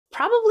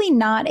probably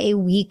not a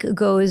week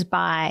goes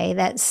by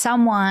that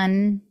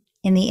someone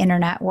in the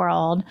internet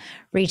world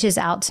reaches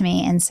out to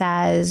me and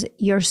says,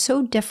 "You're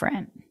so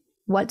different.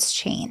 What's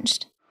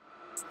changed?"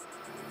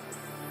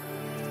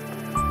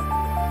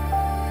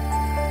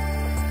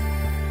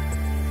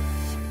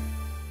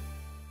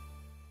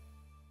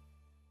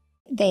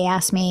 They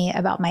asked me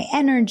about my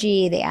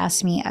energy. They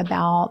asked me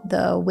about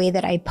the way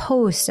that I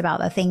post, about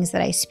the things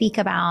that I speak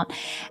about.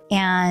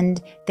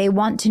 And they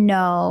want to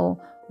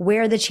know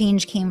where the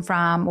change came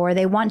from, or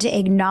they want to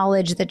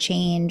acknowledge the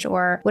change,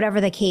 or whatever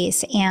the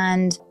case.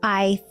 And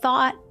I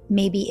thought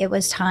maybe it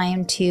was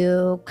time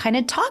to kind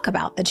of talk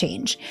about the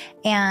change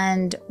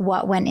and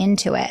what went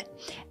into it.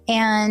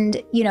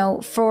 And,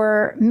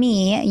 for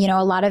me,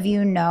 a lot of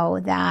you know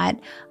that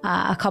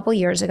a couple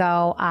years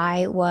ago,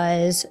 I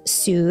was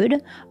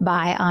sued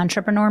by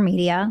Entrepreneur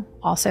Media,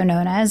 also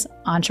known as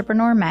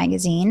Entrepreneur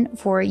Magazine,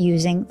 for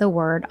using the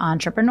word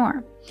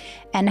entrepreneur.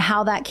 And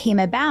how that came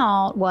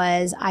about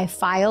was I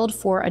filed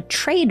for a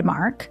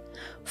trademark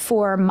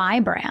for my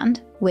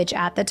brand, which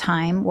at the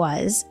time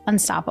was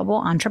Unstoppable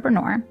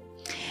Entrepreneur.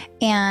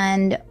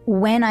 And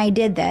when I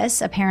did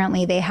this,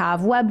 apparently they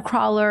have web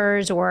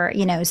crawlers or,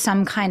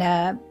 some kind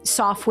of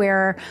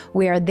software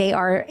where they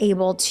are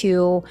able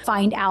to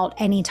find out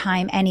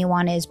anytime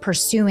anyone is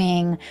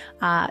pursuing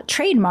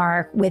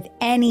trademark with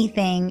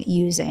anything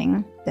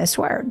using this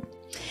word.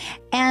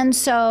 And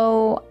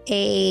so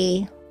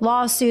a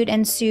lawsuit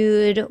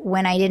ensued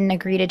when I didn't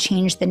agree to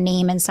change the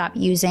name and stop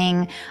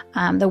using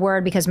the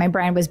word, because my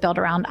brand was built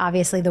around,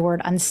 obviously, the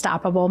word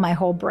unstoppable, my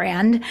whole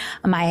brand,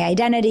 my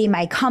identity,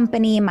 my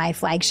company, my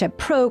flagship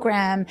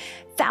program,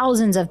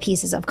 thousands of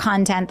pieces of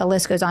content. The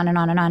list goes on and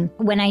on and on.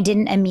 When I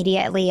didn't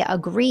immediately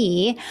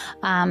agree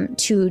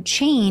to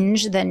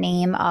change the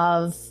name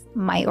of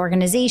my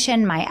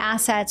organization, my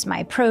assets,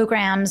 my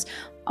programs,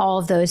 all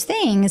of those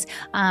things,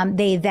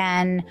 they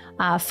then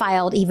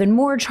filed even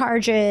more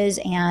charges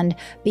and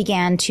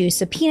began to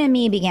subpoena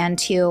me, began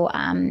to,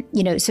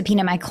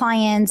 subpoena my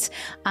clients.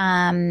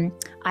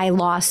 I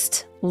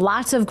lost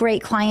lots of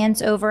great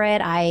clients over it.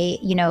 I,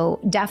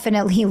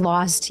 definitely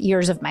lost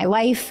years of my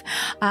life.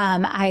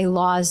 I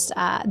lost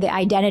the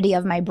identity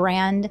of my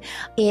brand.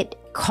 It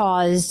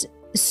caused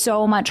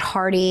so much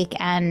heartache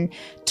and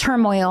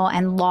turmoil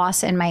and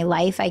loss in my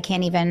life. I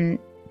can't even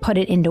put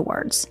it into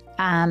words.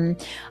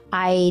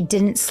 I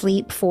didn't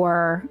sleep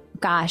for,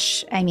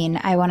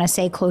 I want to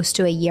say close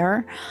to a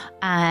year.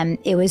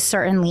 It was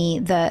certainly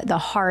the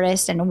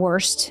hardest and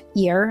worst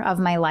year of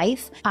my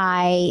life.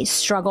 I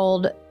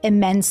struggled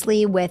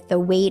immensely with the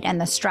weight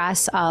and the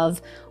stress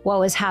of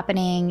what was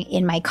happening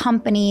in my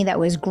company that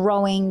was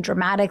growing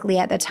dramatically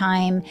at the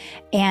time,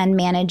 and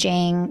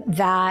managing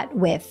that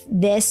with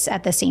this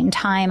at the same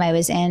time. I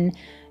was in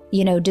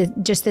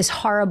just this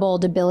horrible,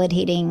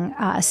 debilitating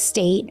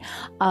state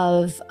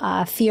of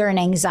fear and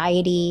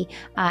anxiety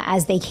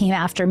as they came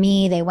after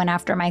me. They went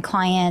after my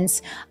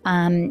clients.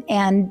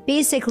 And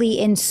basically,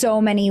 in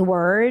so many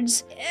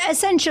words,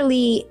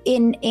 essentially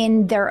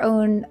in their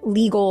own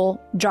legal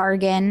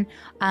jargon,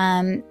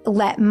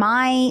 let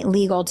my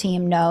legal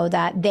team know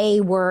that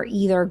they were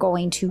either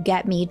going to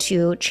get me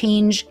to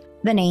change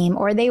the name,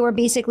 or they were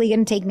basically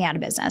going to take me out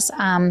of business.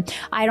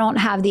 I don't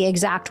have the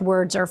exact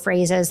words or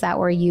phrases that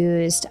were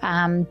used,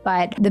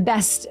 but the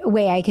best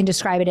way I can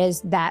describe it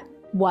is that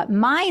what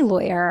my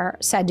lawyer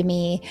said to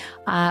me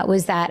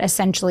was that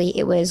essentially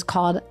it was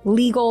called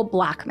legal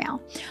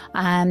blackmail.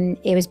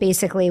 It was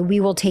basically,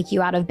 we will take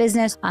you out of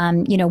business.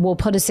 We'll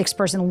put a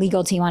 6-person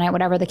legal team on it,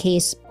 whatever the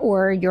case,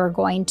 or you're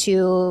going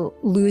to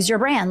lose your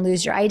brand,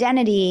 lose your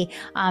identity,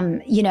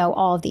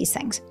 all of these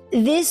things.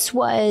 This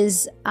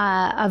was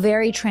a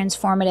very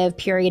transformative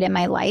period in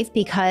my life,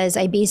 because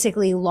I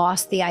basically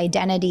lost the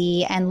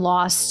identity and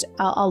lost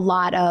a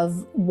lot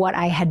of what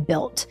I had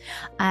built,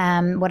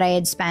 what I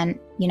had spent,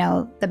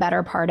 the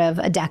better part of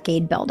a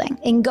decade building.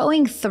 In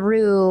going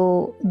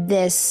through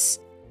this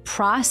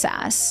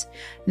process,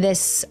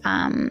 this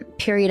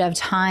period of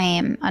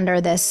time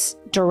under this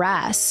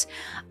duress,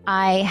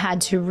 I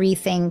had to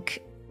rethink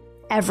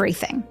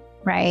everything,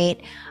 right?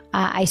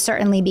 I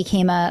certainly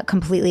became a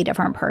completely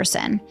different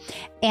person.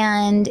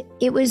 And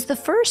it was the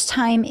first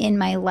time in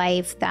my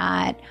life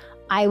that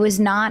I was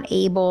not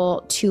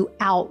able to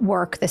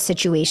outwork the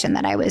situation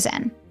that I was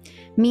in.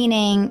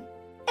 Meaning,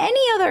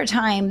 any other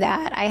time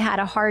that I had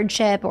a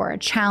hardship or a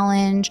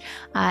challenge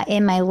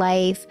in my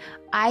life,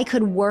 I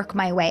could work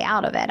my way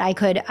out of it. I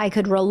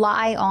could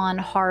rely on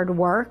hard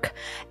work,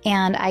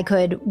 and I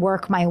could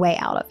work my way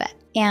out of it.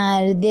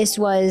 And this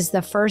was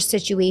the first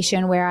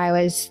situation where I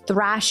was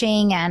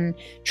thrashing and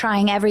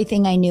trying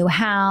everything I knew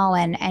how,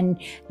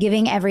 and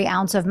giving every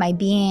ounce of my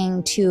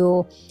being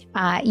to,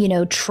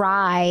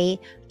 try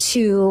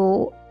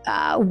to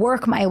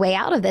work my way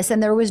out of this.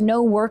 And there was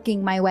no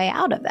working my way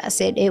out of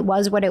this. It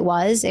was what it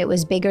was. It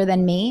was bigger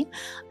than me.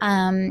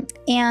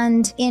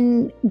 And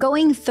in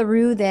going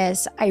through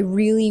this, I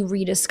really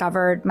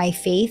rediscovered my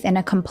faith in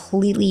a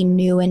completely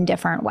new and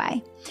different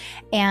way.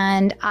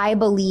 And I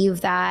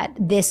believe that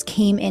this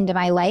came into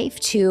my life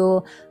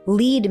to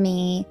lead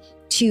me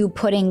to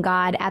putting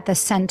God at the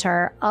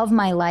center of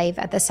my life,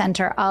 at the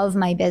center of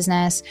my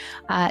business,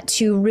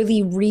 to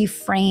really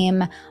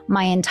reframe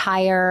my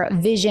entire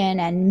vision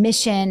and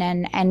mission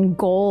and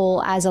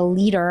goal as a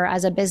leader,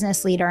 as a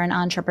business leader and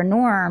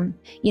entrepreneur.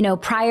 You know,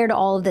 prior to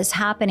all of this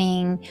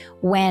happening,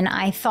 when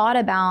I thought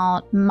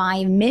about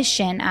my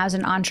mission as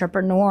an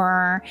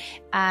entrepreneur,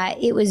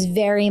 it was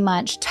very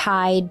much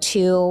tied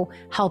to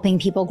helping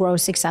people grow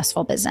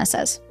successful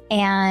businesses.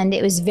 And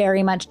it was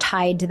very much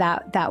tied to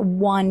that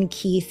one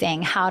key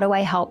thing. How do I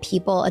help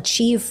people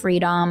achieve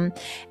freedom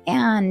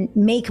and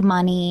make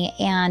money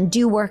and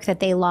do work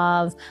that they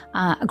love,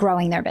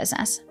 growing their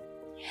business?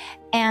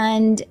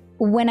 And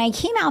when I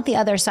came out the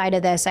other side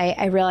of this,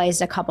 I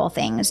realized a couple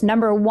things.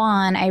 Number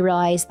one, I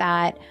realized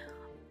that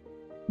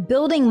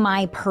building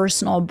my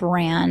personal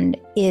brand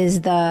is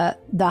the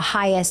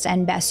highest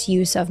and best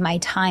use of my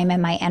time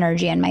and my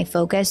energy and my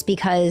focus,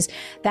 because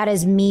that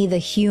is me, the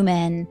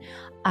human,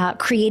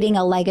 creating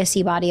a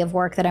legacy body of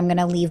work that I'm going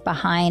to leave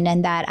behind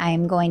and that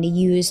I'm going to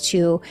use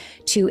to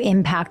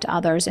impact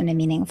others in a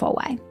meaningful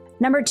way.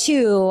 Number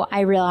two,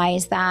 I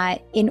realized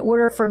that in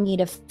order for me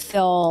to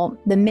fulfill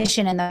the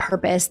mission and the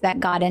purpose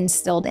that God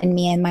instilled in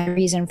me and my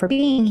reason for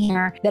being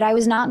here, that I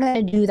was not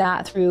going to do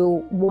that through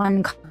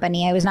one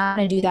company. I was not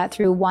going to do that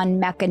through one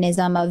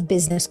mechanism of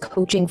business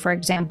coaching, for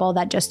example,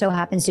 that just so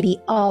happens to be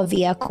a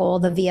vehicle,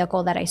 the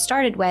vehicle that I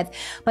started with,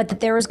 but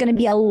that there was going to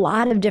be a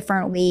lot of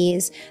different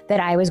ways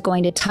that I was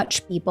going to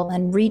touch people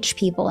and reach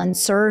people and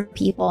serve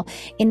people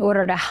in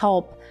order to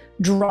help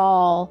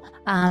draw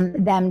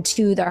them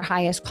to their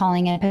highest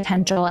calling and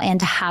potential and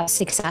to have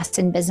success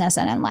in business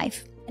and in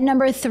life.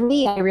 Number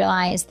three, I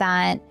realized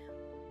that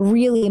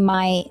really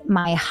my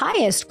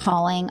highest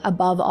calling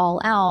above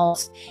all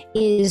else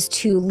is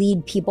to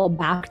lead people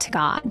back to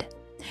God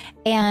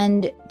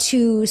and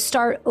to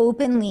start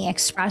openly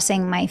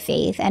expressing my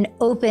faith and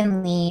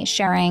openly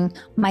sharing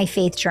my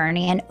faith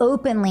journey and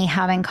openly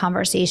having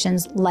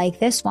conversations like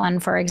this one,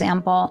 for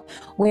example,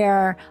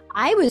 where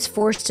I was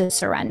forced to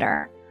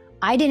surrender.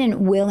 I didn't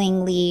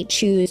willingly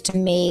choose to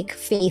make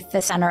faith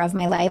the center of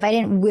my life. I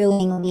didn't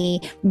willingly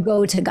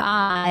go to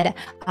God.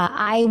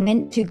 I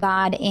went to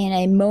God in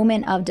a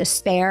moment of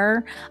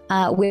despair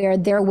where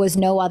there was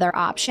no other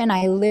option.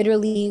 I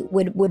literally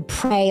would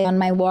pray on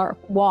my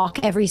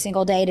walk every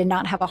single day to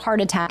not have a heart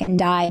attack and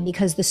die,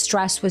 because the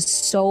stress was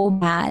so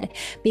bad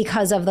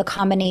because of the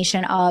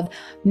combination of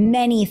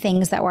many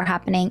things that were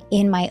happening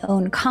in my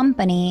own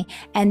company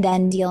and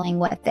then dealing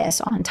with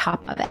this on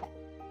top of it.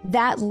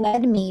 That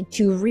led me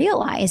to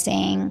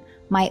realizing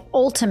my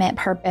ultimate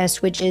purpose,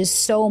 which is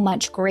so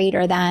much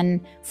greater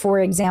than,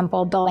 for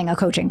example, building a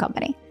coaching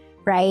company,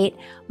 right?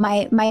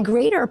 My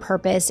greater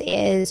purpose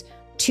is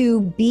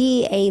to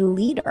be a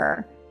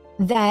leader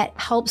that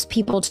helps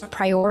people to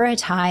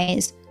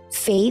prioritize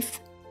faith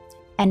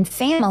and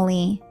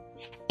family,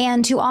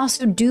 and to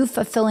also do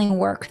fulfilling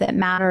work that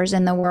matters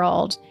in the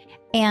world,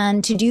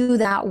 and to do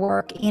that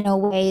work in a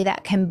way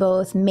that can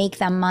both make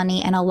them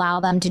money and allow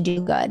them to do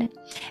good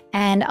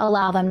and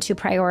allow them to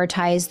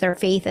prioritize their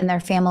faith and their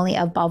family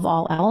above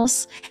all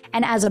else.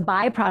 And as a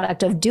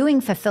byproduct of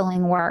doing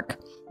fulfilling work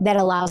that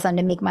allows them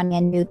to make money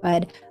and do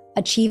good,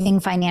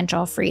 achieving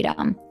financial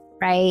freedom,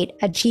 right?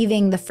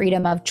 Achieving the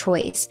freedom of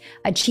choice,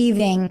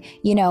 achieving,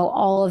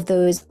 all of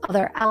those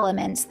other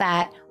elements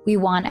that we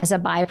want as a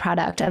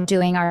byproduct of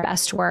doing our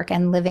best work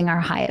and living our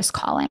highest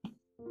calling.